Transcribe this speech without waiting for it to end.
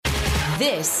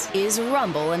This is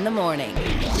Rumble in the Morning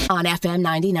on FM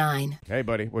 99. Hey,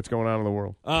 buddy, what's going on in the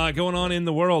world? Going on in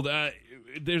the world,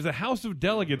 there's a House of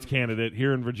Delegates candidate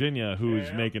here in Virginia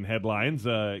who's making headlines,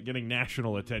 getting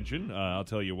national attention. I'll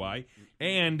tell you why.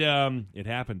 And it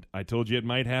happened. I told you it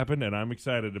might happen, and I'm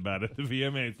excited about it. The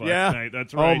VMAs last night.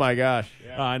 That's right. Oh, my gosh.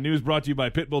 News brought to you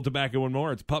by Pitbull Tobacco and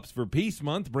More. It's Pups for Peace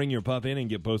Month. Bring your pup in and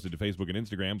get posted to Facebook and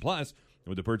Instagram. Plus,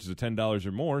 with the purchase of $10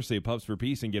 or more, say Pups for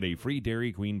Peace and get a free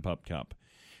Dairy Queen Pup Cup.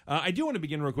 I do want to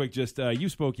begin real quick. Just you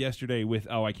spoke yesterday with,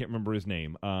 I can't remember his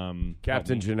name.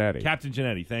 Captain Genetti. Captain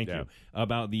Genetti, thank you.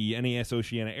 About the NAS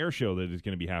Oceana Air Show that is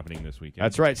going to be happening this weekend.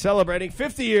 That's right. Celebrating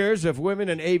 50 years of women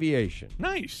in aviation.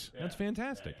 Nice. That's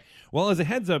fantastic. Well, as a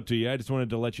heads up to you, I just wanted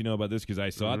to let you know about this because I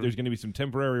saw it. There's going to be some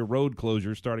temporary road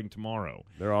closures starting tomorrow.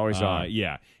 They're always on.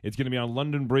 Yeah. It's going to be on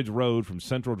London Bridge Road from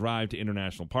Central Drive to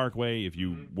International Parkway. If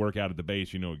you work out at the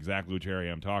base, you know exactly which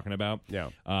area I'm talking about.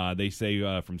 Yeah. They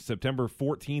say from September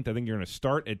 14th, I think you're going to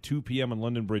start at 2 p.m. on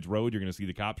London Bridge Road. You're going to see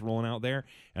the cops rolling out there,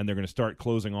 and they're going to start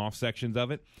closing off sections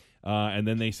of it. And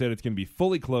then they said it's going to be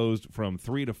fully closed from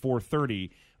 3 to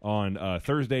 4:30 on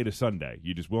Thursday to Sunday.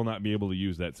 You just will not be able to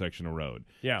use that section of road.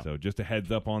 Yeah. So just a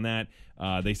heads up on that.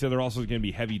 They said there also is going to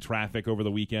be heavy traffic over the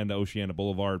weekend, Oceana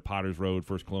Boulevard, Potters Road,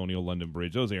 First Colonial, London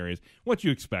Bridge, those areas. What you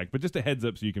expect, but just a heads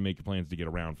up so you can make your plans to get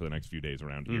around for the next few days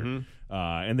around here.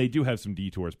 And they do have some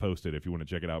detours posted if you want to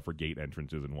check it out for gate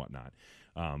entrances and whatnot.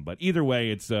 But either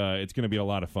way, it's going to be a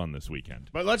lot of fun this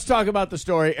weekend. But let's talk about the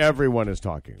story everyone is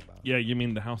talking about. Yeah, you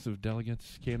mean the House of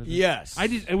Delegates candidate? Yes.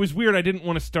 It was weird. I didn't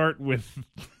want to start with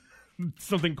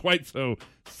something quite so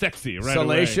sexy, right?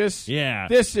 Salacious? Away. Yeah.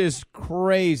 This is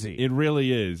crazy. It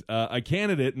really is. A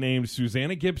candidate named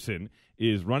Susanna Gibson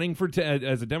is running for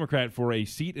as a Democrat for a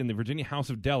seat in the Virginia House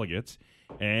of Delegates,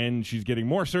 and she's getting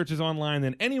more searches online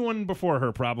than anyone before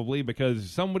her, probably,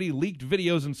 because somebody leaked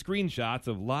videos and screenshots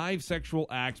of live sexual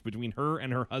acts between her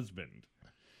and her husband.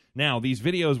 Now, these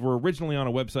videos were originally on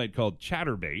a website called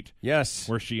Chatterbait. Yes.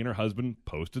 Where she and her husband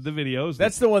posted the videos.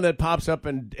 That's the one that pops up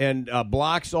and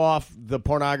blocks off the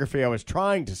pornography I was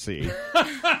trying to see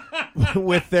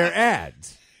with their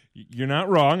ads. You're not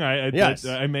wrong. Yes.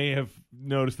 I may have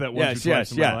noticed that once or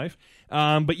twice in my life.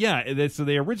 But yeah, so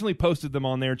they originally posted them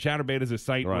on there. Chatterbait is a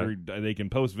site where they can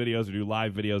post videos or do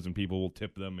live videos and people will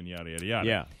tip them and yada, yada, yada.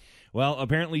 Yeah. Well,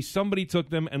 apparently somebody took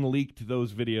them and leaked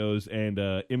those videos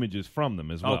and images from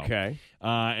them as well. Okay.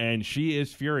 And she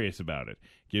is furious about it.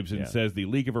 Gibson says the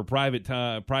leak of her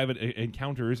private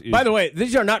encounters is... By the way,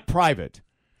 these are not private.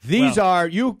 These are,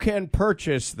 you can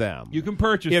purchase them. You can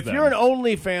purchase them. If you're an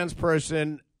OnlyFans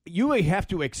person, you have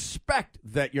to expect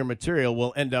that your material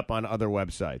will end up on other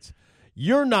websites.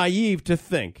 You're naive to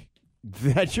think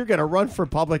that you're going to run for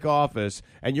public office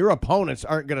and your opponents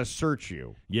aren't going to search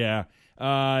you. Yeah.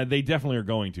 They definitely are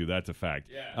going to. That's a fact.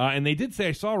 Yeah. And they did say,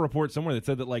 I saw a report somewhere that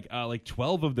said that like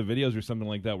 12 of the videos or something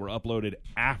like that were uploaded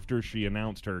after she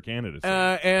announced her candidacy.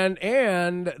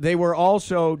 And they were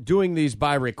also doing these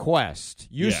by request.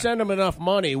 You send them enough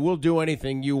money, we'll do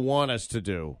anything you want us to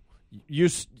do.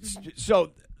 These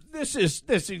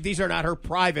are not her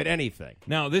private anything.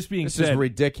 Now, this is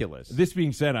ridiculous. This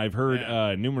being said, I've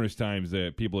heard numerous times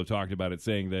that people have talked about it,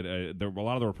 saying that a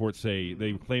lot of the reports say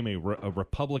they claim a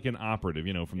Republican operative,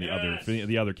 from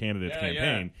the other candidate's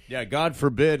campaign. Yeah, God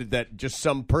forbid that just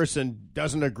some person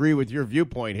doesn't agree with your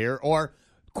viewpoint here or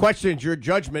questions your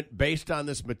judgment based on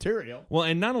this material. Well,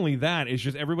 and not only that, it's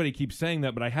just everybody keeps saying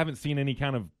that, but I haven't seen any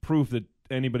kind of proof that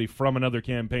anybody from another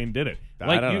campaign did it.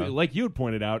 Like you had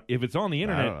pointed out, if it's on the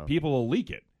internet, people will leak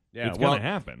it. Yeah, it's going to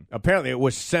happen. Apparently, it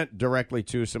was sent directly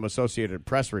to some Associated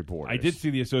Press reporters. I did see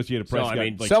the Associated Press.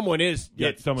 Someone did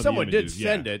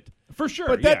send it for sure.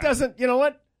 But that doesn't. You know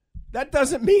what? That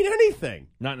doesn't mean anything.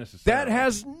 Not necessarily. That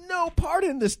has no part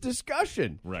in this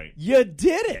discussion. Right. You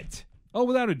did it. Oh,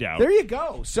 without a doubt. There you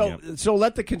go. So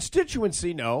let the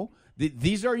constituency know that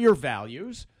these are your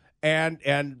values. And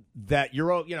that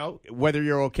you're, whether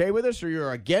you're okay with this or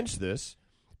you're against this,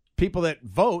 people that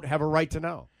vote have a right to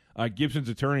know. Gibson's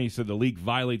attorney said the leak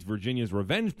violates Virginia's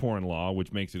revenge porn law,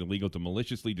 which makes it illegal to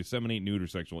maliciously disseminate nude or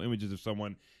sexual images of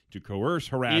someone to coerce,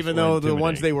 harass, even though the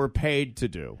ones they were paid to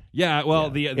do. Yeah,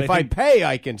 well, if I pay,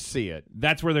 I can see it.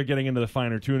 That's where they're getting into the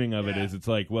finer tuning of it. Is it's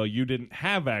like, well, you didn't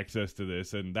have access to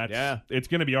this, and it's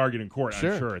going to be argued in court,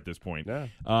 I'm sure, at this point.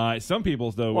 Yeah. Some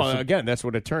people's though. Well, again, that's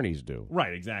what attorneys do.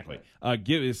 Right, exactly.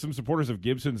 Some supporters of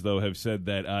Gibson's though have said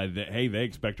that hey, they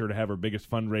expect her to have her biggest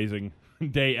fundraising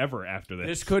day ever after this.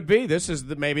 This could be.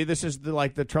 Maybe this is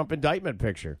like the Trump indictment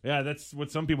picture. Yeah, that's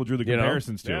what some people drew the You know?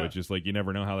 comparisons to. Yeah. It's just like you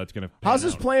never know how that's going to. How's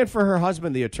this playing for her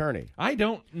husband, the attorney? I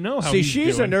don't know how. See, he's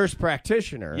she's doing. a nurse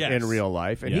practitioner Yes. in real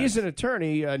life, and Yes. he's an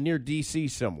attorney near D.C.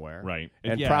 somewhere. Right.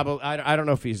 And Yeah. probably, I don't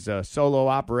know if he's a solo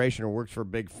operation or works for a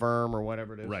big firm or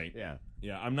whatever it is. Right. Yeah.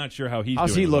 Yeah, I'm not sure how he's.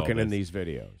 How's doing he with all looking in this. these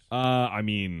videos? I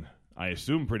mean, I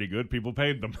assume pretty good. People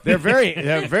paid them. They're a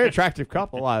very attractive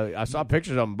couple. I saw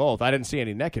pictures of them both. I didn't see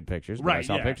any naked pictures, but right. I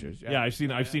saw yeah. pictures. Yeah, I've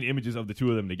seen images of the two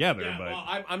of them together. Yeah, but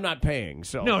well, I'm not paying,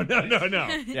 so no.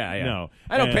 Yeah, yeah. No.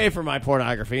 I don't pay for my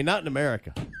pornography. Not in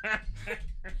America.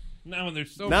 Not when there's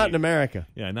so Not in many. America.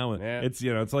 Yeah, now Yeah. it's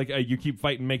it's like you keep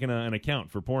fighting making an account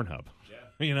for Pornhub.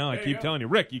 Yeah. I keep telling you,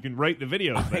 Rick, you can write the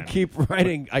videos. I then.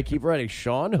 keep writing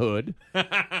Sean Hood,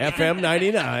 FM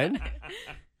 99.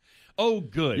 Oh,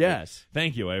 good. Yes.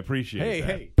 Thank you. I appreciate that.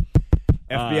 Hey,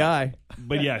 FBI.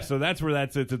 But yeah, so that's where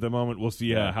that sits at the moment. We'll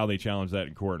see how they challenge that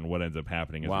in court and what ends up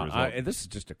happening as a Wow, result. and this is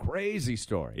just a crazy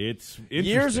story. It's Years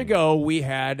interesting. ago, we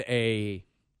had a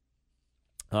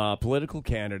political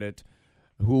candidate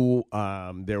who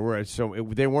they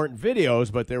weren't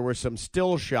videos, but there were some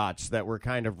still shots that were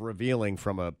kind of revealing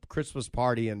from a Christmas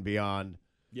party and beyond.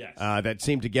 Yes. That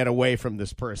seemed to get away from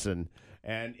this person,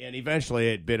 and eventually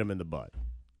it bit him in the butt.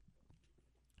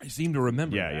 I seem to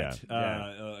remember Yeah,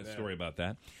 a story about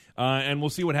that. And we'll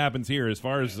see what happens here. As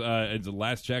far as the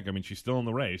last check, I mean, she's still in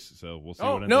the race, so we'll see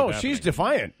Oh what ends no, up happening. she's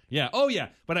defiant. Yeah. Oh, yeah.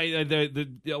 But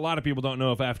a lot of people don't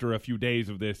know if after a few days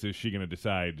of this, is she going to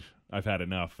decide I've had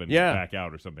enough and back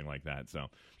out or something like that. So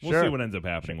we'll Sure. see what ends up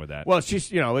happening with that. Well,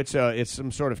 she's it's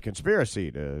some sort of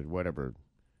conspiracy to whatever.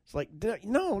 It's like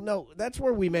no, that's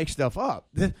where we make stuff up.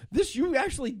 This you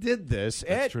actually did this,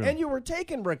 true. and you were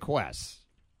taking requests.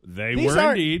 They These were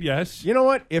aren't- indeed, yes. You know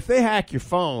what? If they hack your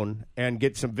phone and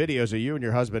get some videos of you and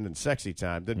your husband in sexy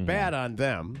time, then bad on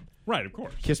them. Right, of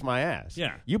course. Kiss my ass.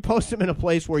 Yeah. You post them in a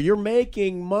place where you're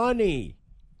making money.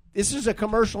 This is a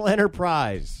commercial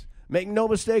enterprise. Make no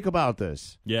mistake about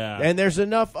this. Yeah. And there's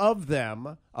enough of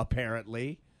them,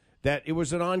 apparently, that it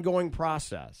was an ongoing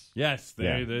process. Yes.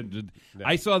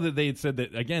 I saw that they had said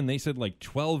that, again, they said like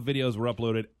 12 videos were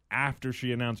uploaded after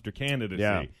she announced her candidacy.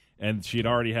 Yeah. And she had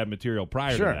already had material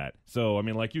prior Sure. to that. So, I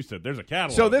mean, like you said, there's a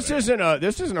catalog. So this there.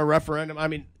 isn't a referendum. I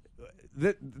mean,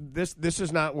 this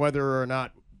is not whether or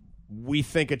not we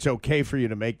think it's okay for you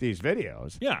to make these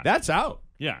videos. Yeah. That's out.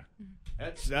 Yeah.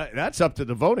 That's up to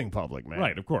the voting public, man.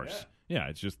 Right, of course. Yeah,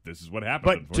 it's just this is what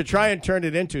happened. But to try and turn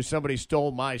it into somebody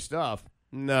stole my stuff,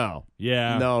 no.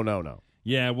 Yeah. No.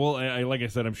 Yeah, well, like I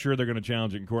said, I'm sure they're going to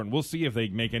challenge it in court, and we'll see if they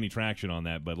make any traction on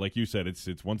that. But like you said, it's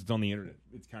once it's on the internet,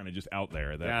 it's kind of just out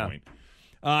there at that point.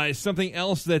 Something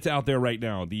else that's out there right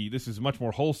now. This is much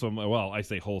more wholesome. Well, I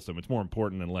say wholesome. It's more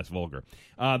important and less vulgar.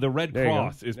 The Red There you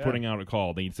Cross go. is putting out a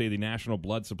call. They say the national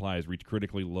blood supply has reached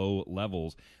critically low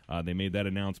levels. They made that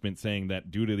announcement saying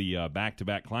that due to the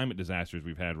back-to-back climate disasters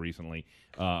we've had recently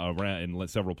around in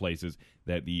several places,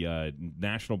 that the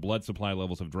national blood supply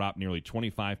levels have dropped nearly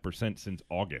 25% since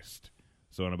August.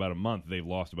 So in about a month, they've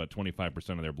lost about 25%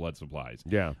 of their blood supplies.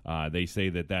 Yeah. They say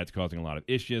that that's causing a lot of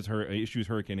issues.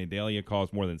 Hurricane Idalia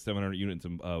caused more than 700 units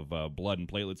of blood and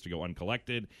platelets to go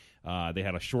uncollected. They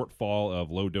had a shortfall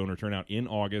of low donor turnout in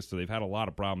August, so they've had a lot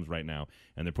of problems right now,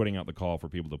 and they're putting out the call for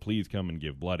people to please come and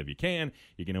give blood if you can.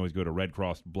 You can always go to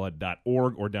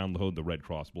redcrossblood.org or download the Red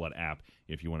Cross Blood app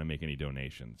if you want to make any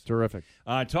donations. Terrific.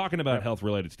 Talking about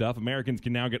health-related stuff, Americans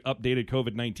can now get updated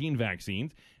COVID-19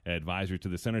 vaccines. Advisors to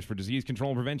the Centers for Disease Control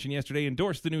and Prevention yesterday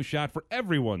endorsed the new shot for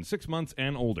everyone 6 months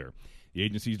and older. The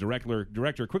agency's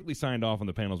director quickly signed off on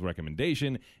the panel's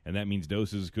recommendation, and that means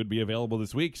doses could be available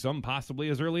this week, some possibly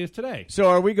as early as today. So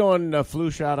are we going flu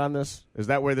shot on this? Is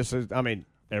that where this is? I mean,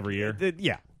 Every year?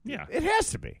 yeah. Yeah. It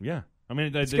has to be. Yeah. I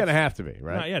mean, It's going to have to be,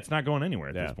 right? Yeah, it's not going anywhere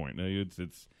at Yeah. this point.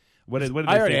 It's what did they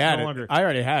I already say? It's had no it. longer, I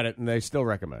already had it, and they still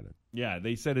recommend it. Yeah,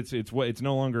 they said it's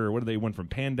no longer, what did they went from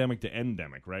pandemic to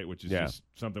endemic, right? Which is Yeah. just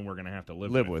something we're going to have to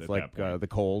live with at like that point. the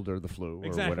cold or the flu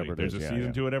Exactly. or whatever it There's is. a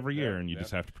season to it every year, and you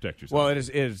just have to protect yourself. Well,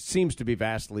 it seems to be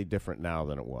vastly different now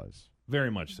than it was.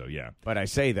 Very much so, yeah. But I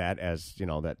say that as,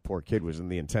 that poor kid was in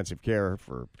the intensive care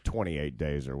for 28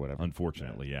 days or whatever.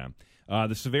 Unfortunately, yeah.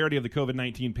 The severity of the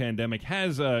COVID-19 pandemic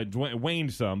has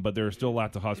waned some, but there are still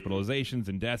lots of hospitalizations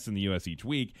and deaths in the U.S. each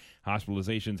week.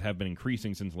 Hospitalizations have been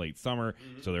increasing since late summer,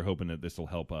 so they're hoping that this will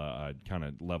help kind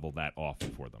of level that off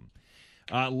for them.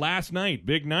 Last night,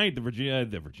 big night,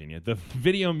 the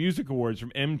Video Music Awards from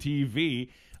MTV.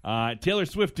 Taylor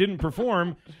Swift didn't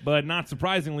perform, but not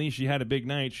surprisingly, she had a big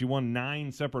night. She won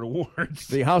 9 separate awards.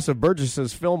 The House of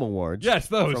Burgesses Film Awards. Yes,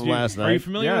 those. From last night. Are you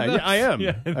familiar with those? Yeah, I am.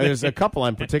 Yeah. There's a couple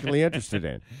I'm particularly interested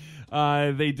in.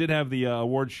 They did have the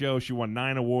award show. She won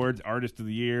 9 awards: Artist of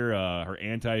the Year, her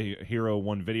Anti-Hero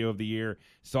won Video of the Year,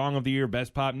 Song of the Year,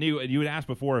 Best Pop. You had asked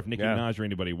before if Nicki Minaj or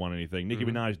anybody won anything. Nicki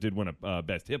Minaj did win a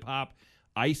Best Hip Hop.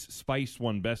 Ice Spice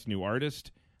won Best New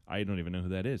Artist. I don't even know who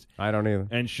that is. I don't either.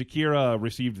 And Shakira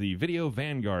received the Video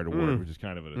Vanguard Award, which is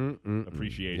kind of an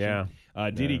appreciation. Yeah.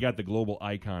 Diddy got the Global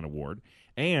Icon Award.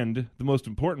 And the most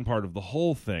important part of the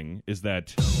whole thing is that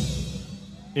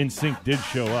NSYNC did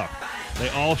show up. They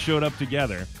all showed up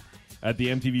together at the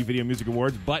MTV Video Music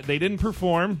Awards, but they didn't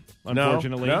perform,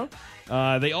 unfortunately. No.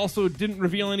 They also didn't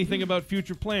reveal anything about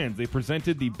future plans. They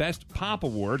presented the Best Pop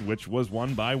Award, which was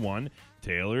won by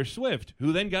Taylor Swift,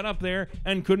 who then got up there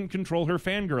and couldn't control her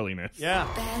fangirliness. Yeah.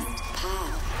 Best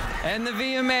Pop. And the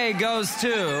VMA goes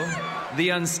to the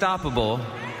unstoppable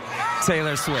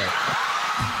Taylor Swift.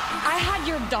 I had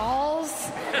your dolls.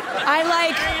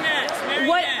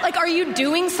 Are you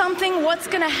doing something? What's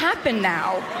gonna happen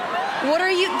now? What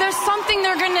are you? There's something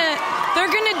they're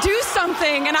gonna do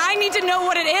something, and I need to know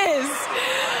what it is.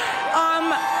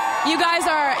 You guys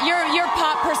you're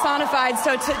pop personified,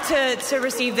 so to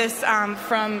receive this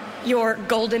from your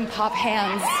golden pop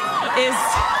hands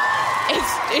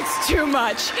it's too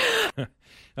much.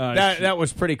 That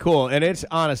was pretty cool, and it's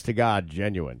honest to God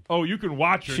genuine. Oh, you can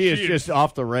watch her. She is just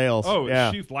off the rails. Oh,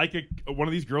 yeah. She's like one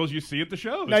of these girls you see at the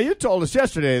shows. Now, you told us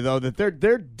yesterday, though, that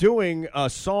they're doing a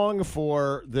song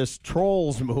for this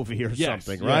Trolls movie or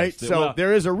something, right? Yes. So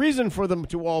there is a reason for them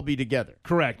to all be together.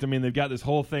 Correct. I mean, they've got this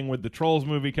whole thing with the Trolls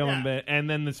movie coming back, and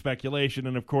then the speculation,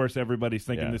 and of course, everybody's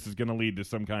thinking this is going to lead to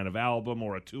some kind of album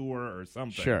or a tour or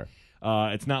something. Sure.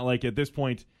 It's not like at this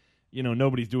point,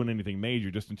 nobody's doing anything major.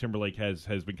 Justin Timberlake has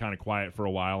been kind of quiet for a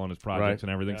while on his projects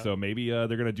and everything, so maybe they're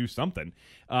going to do something.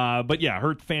 But yeah,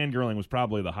 her fangirling was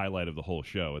probably the highlight of the whole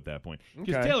show at that point.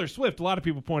 Because Taylor Swift, a lot of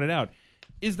people pointed out,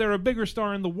 is there a bigger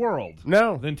star in the world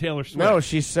than Taylor Swift? No,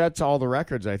 she sets all the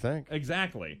records, I think.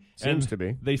 Exactly. Seems to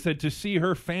be. They said to see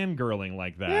her fangirling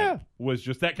like that was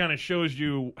just, that kind of shows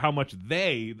you how much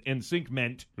they, NSYNC,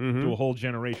 meant to a whole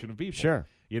generation of people. Sure.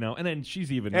 And then she's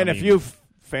even... And if you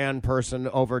fan person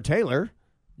over Taylor,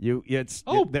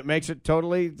 that makes it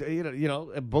totally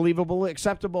believable,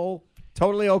 acceptable,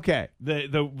 totally okay.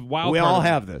 The wild we part all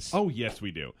have this. Oh yes,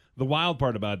 we do. The wild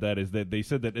part about that is that they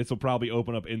said that this will probably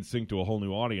open up NSYNC to a whole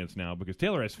new audience now, because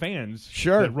Taylor has fans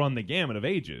that run the gamut of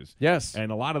ages. Yes,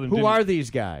 and a lot of them. Who are these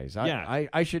guys? Yeah,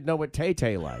 I should know what Tay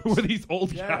likes. Who are these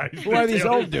old guys? Who are these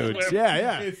old dudes?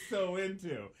 Yeah. Is so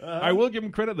into. I will give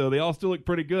them credit though; they all still look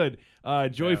pretty good.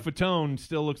 Joey Fatone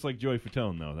still looks like Joey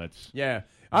Fatone though. That's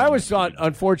I always thought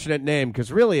unfortunate name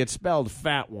because really it's spelled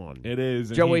Fat One. It is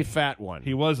Joey Fat One.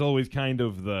 He was always kind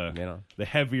of the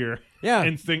heavier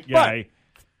NSYNC But guy.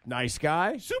 nice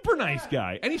guy, super nice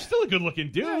guy, and he's still a good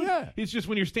looking dude. Yeah. He's just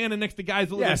when you're standing next to guys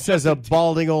that look like says a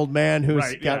balding old man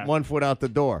who's got yeah. one foot out the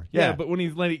door. Yeah, but when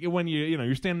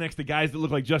you're standing next to guys that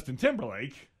look like Justin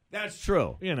Timberlake. That's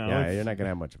true. You know, you're not going to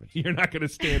have much of it. You're not going to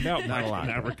stand out much in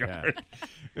that regard.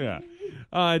 Yeah.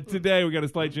 Today we got a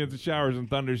slight chance of showers and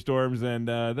thunderstorms, and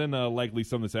then likely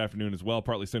some this afternoon as well.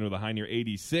 Partly sunny with a high near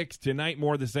 86. Tonight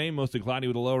more the same, mostly cloudy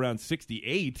with a low around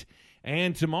 68.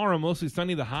 And tomorrow mostly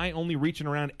sunny, the high only reaching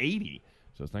around 80.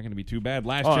 So it's not going to be too bad.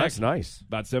 Last check, that's nice.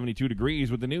 About 72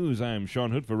 degrees with the news. I'm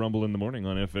Sean Hood for Rumble in the Morning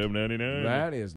on FM 99. That is